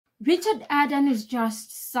Richard Eden is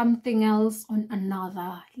just something else on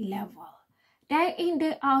another level. Day in,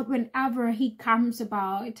 day out, whenever he comes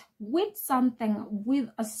about with something, with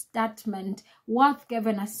a statement worth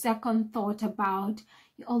giving a second thought about,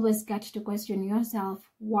 you always get to question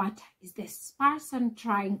yourself, what is this person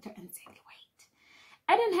trying to insinuate?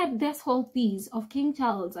 Eden had this whole piece of King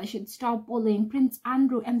Charles, I should stop bullying Prince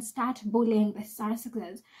Andrew and start bullying the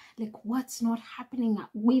Sussexes. Like, what's not happening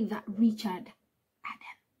with Richard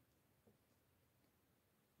Eden?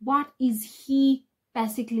 What is he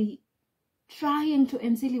basically trying to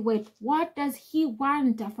insinuate? What does he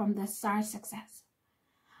want from the Sussexes?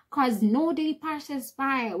 Because no day passes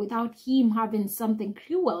by without him having something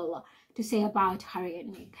cruel to say about Harry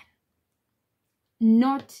and Meghan.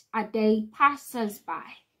 Not a day passes by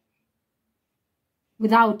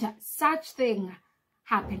without such thing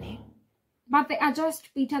happening. But they are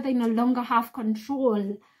just bitter. They no longer have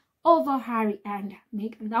control over Harry and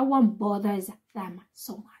Meghan. That one bothers them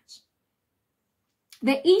so much.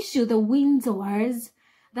 The issue the Windsors,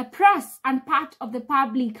 the press and part of the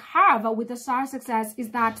public have with the Sussexes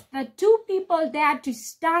is that the two people dared to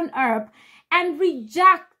stand up and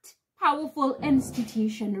reject powerful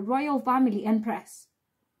institution, royal family and press.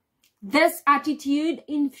 This attitude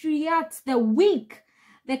infuriates the weak,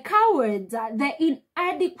 the cowards, the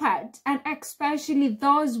inadequate, and especially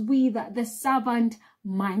those with the servant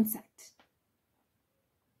mindset.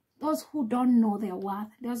 Those who don't know their worth,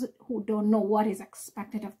 those who don't know what is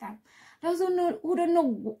expected of them, those who don't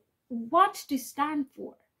know what to stand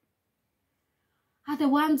for, are the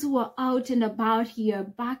ones who are out and about here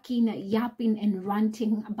barking, yapping, and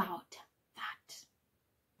ranting about that.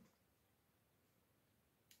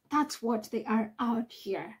 That's what they are out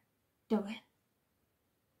here doing.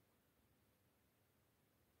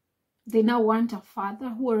 They now want a father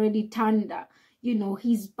who already turned,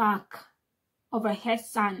 his back over his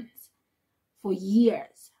sons for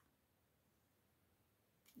years,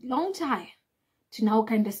 long time, to now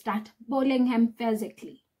kind of start bullying him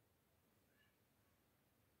physically.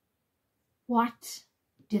 What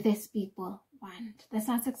do these people want? The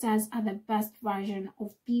Sussexes are the best version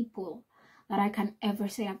of people that I can ever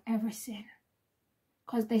say I've ever seen,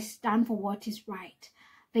 because they stand for what is right.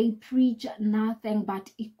 They preach nothing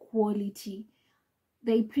but equality.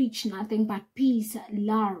 They preach nothing but peace,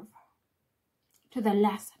 love to the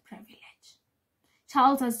less privileged.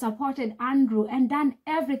 Charles has supported Andrew and done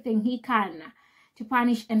everything he can to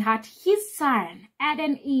punish and hurt his son.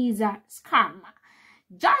 Eden is a scam.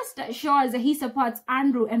 Just shows he supports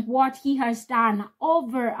Andrew and what he has done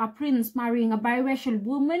over a prince marrying a biracial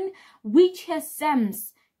woman, which he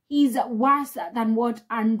seems is worse than what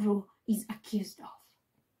Andrew is accused of.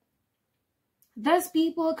 Those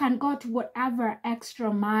people can go to whatever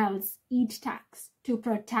extra miles it takes to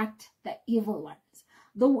protect the evil ones,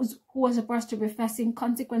 those who are supposed to be facing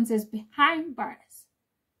consequences behind bars,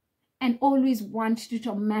 and always want to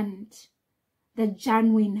torment the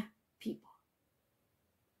genuine people.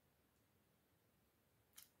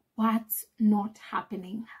 What's not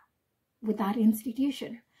happening with that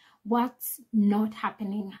institution? What's not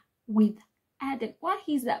happening with Eden? What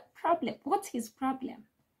is the problem? What's his problem?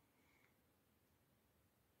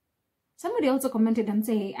 Somebody also commented and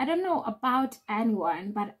say, I don't know about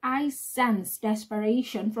anyone, but I sense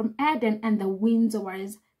desperation from Eden and the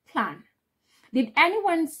Windsors clan. Did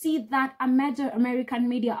anyone see that a major American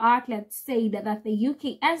media outlet said that the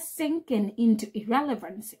UK is sinking into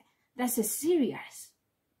irrelevancy? This is serious.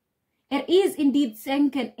 It is indeed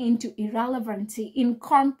sinking into irrelevancy,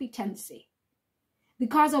 incompetency,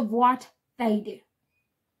 because of what they do,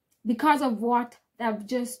 because of what they've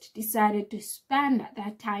just decided to spend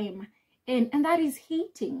their time in, and that is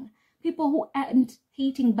hating people who aren't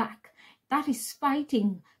hating back. That is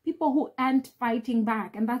fighting people who aren't fighting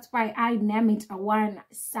back, and that's why I name it a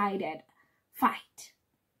one-sided fight.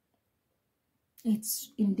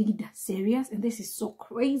 It's indeed serious, and this is so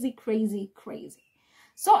crazy, crazy, crazy.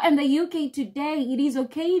 So in the UK today, it is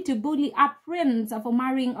okay to bully a prince for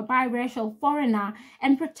marrying a biracial foreigner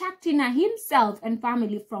and protecting himself and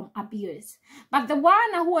family from abuse. But the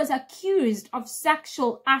one who was accused of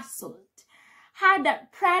sexual assault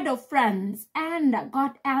had Prado friends and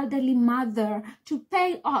got elderly mother to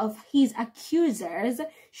pay off his accusers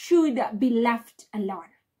should be left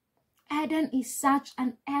alone. Eden is such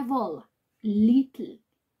an evil little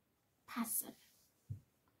person.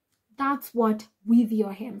 That's what we view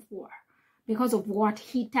him for, because of what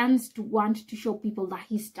he tends to want to show people that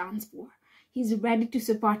he stands for. He's ready to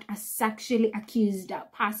support a sexually accused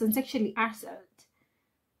person, sexually assault,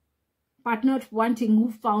 but not wanting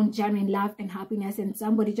who found genuine love and happiness in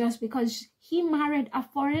somebody just because he married a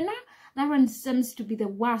foreigner. That one seems to be the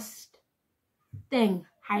worst thing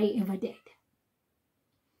Harry ever did.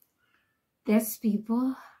 These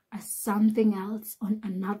people are something else on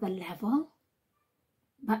another level.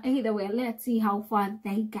 But either way, let's see how far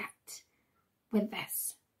they get with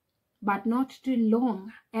this. But not too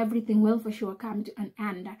long. Everything will for sure come to an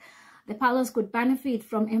end. The palace could benefit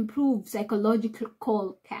from improved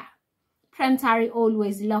psychological care. Prince Harry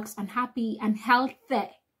always looks unhappy and healthy,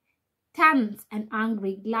 tense and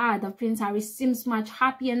angry. Glad that Prince Harry seems much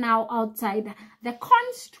happier now outside the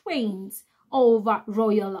constraints of a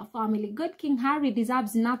royal family. Good King Harry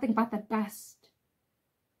deserves nothing but the best.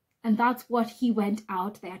 And that's what he went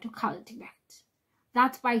out there to cultivate.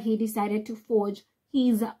 That's why he decided to forge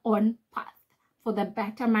his own path for the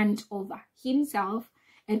betterment of himself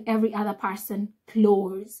and every other person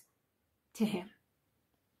close to him.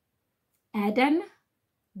 Eden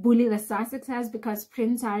bully the Sussexes because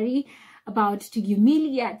Prince Harry about to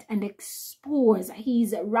humiliate and expose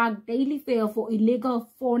his rag daily fare for illegal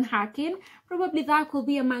phone hacking. Probably that could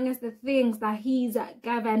be amongst the things that he's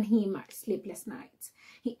given him sleepless nights.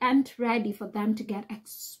 He ain't ready for them to get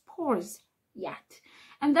exposed yet.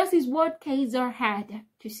 And this is what Kaiser had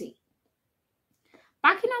to say.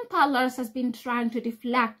 Buckingham Palace has been trying to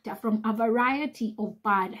deflect from a variety of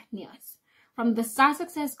bad news. From the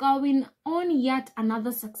Sussexes going on yet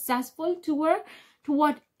another successful tour to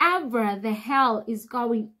whatever the hell is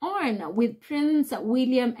going on with Prince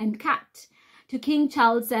William and Kate, to King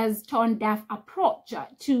Charles's tone-deaf approach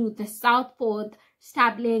to the Southport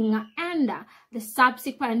stabling and the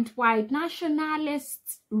subsequent white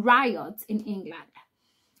nationalists riots in England.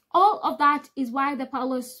 All of that is why the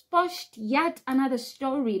palace pushed yet another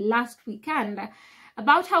story last weekend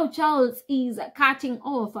about how Charles is cutting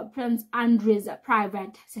off Prince Andrew's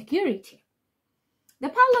private security. The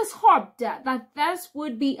palace hoped that this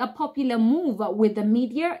would be a popular move with the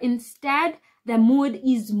media. Instead, the mood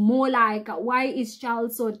is more like, why is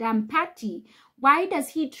Charles so damn petty? Why does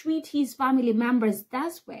he treat his family members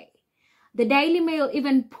this way? The Daily Mail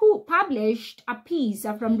even published a piece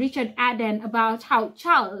from Richard Eden about how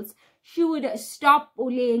Charles should stop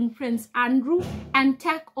bullying Prince Andrew and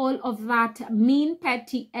take all of that mean,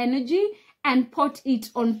 petty energy and put it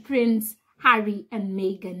on Prince Harry and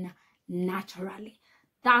Meghan naturally.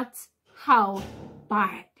 That's how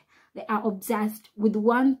bad they are obsessed with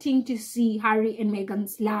wanting to see Harry and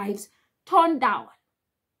Meghan's lives torn down.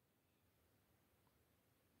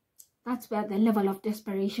 That's where the level of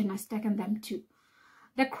desperation has taken them to.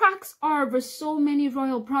 The cracks are over so many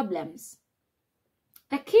royal problems.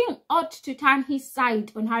 The king ought to turn his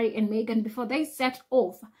sight on Harry and Meghan before they set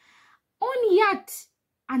off on yet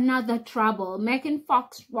another trouble-making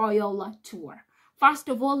Fox Royal tour. First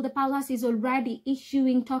of all, the palace is already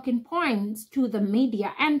issuing talking points to the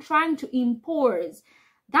media and trying to impose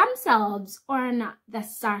themselves on the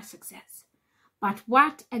Sussexes. But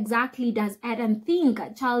what exactly does Eden think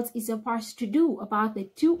Charles is supposed to do about the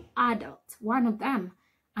two adults, one of them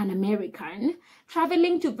an American,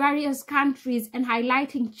 traveling to various countries and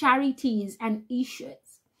highlighting charities and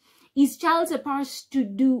issues? Is Charles supposed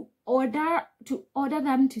to order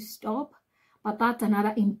them to stop? But that's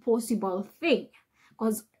another impossible thing,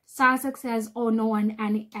 because Sussex says, oh, no one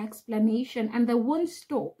any explanation, and they won't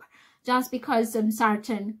stop just because some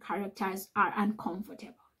certain characters are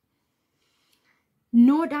uncomfortable.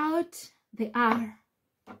 No doubt they are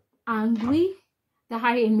angry that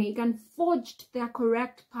Harry and Meghan forged their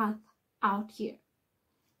correct path out here.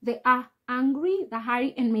 They are angry that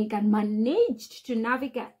Harry and Meghan managed to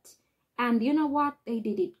navigate. And you know what? They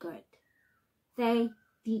did it good. They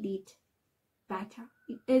did it better.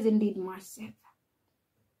 It is indeed massive.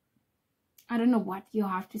 I don't know what you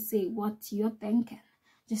have to say, what you're thinking.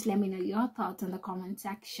 Just let me know your thoughts in the comment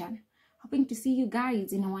section. Hoping to see you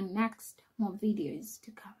guys in our next more videos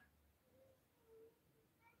to come.